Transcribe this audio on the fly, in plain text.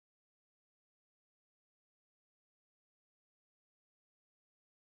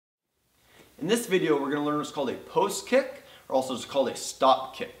In this video, we're going to learn what's called a post kick, or also just called a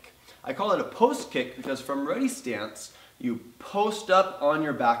stop kick. I call it a post kick because from ready stance, you post up on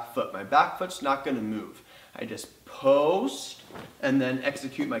your back foot. My back foot's not going to move. I just post and then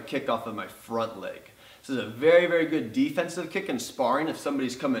execute my kick off of my front leg. This is a very, very good defensive kick in sparring. If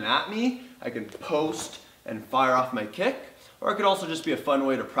somebody's coming at me, I can post and fire off my kick. Or it could also just be a fun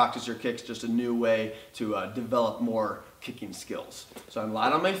way to practice your kicks, just a new way to develop more kicking skills. So I'm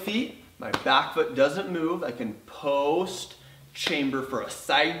light on my feet, my back foot doesn't move, I can post, chamber for a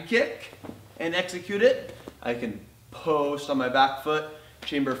side kick and execute it. I can post on my back foot,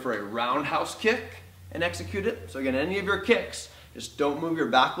 chamber for a roundhouse kick and execute it. So again, any of your kicks, just don't move your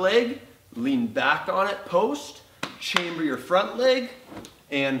back leg, lean back on it, post, chamber your front leg,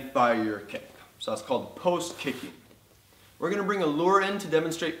 and fire your kick. So that's called post kicking. We're going to bring a lure in to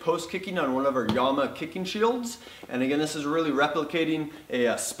demonstrate post kicking on one of our YAMA kicking shields. And again, this is really replicating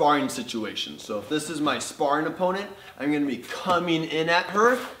a sparring situation. So if this is my sparring opponent, I'm going to be coming in at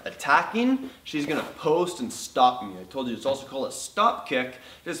her, attacking. She's going to post and stop me. I told you it's also called a stop kick,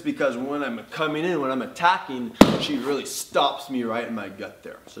 just because when I'm coming in, when I'm attacking, she really stops me right in my gut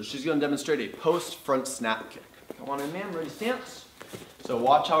there. So she's going to demonstrate a post front snap kick. Come on in, ma'am, ready, stance. So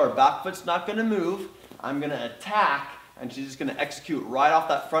watch how her back foot's not going to move. I'm going to attack, and she's just going to execute right off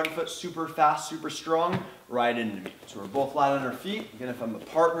that front foot, super fast, super strong, right into me. So we're both light on our feet. Again, if I'm a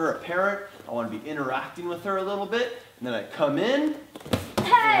partner, a parent, I want to be interacting with her a little bit. And then I come in,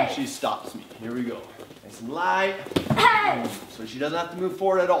 and she stops me. Here we go. Nice and light. So she doesn't have to move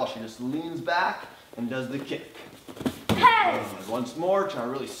forward at all. She just leans back and does the kick. Once more, try to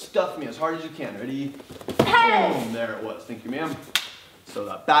really stuff me as hard as you can. Ready? Boom, there it was. Thank you, ma'am. So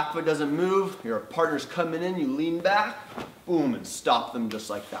that back foot doesn't move, your partner's coming in, you lean back, boom, and stop them just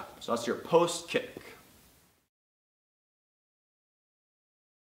like that. So that's your post kick.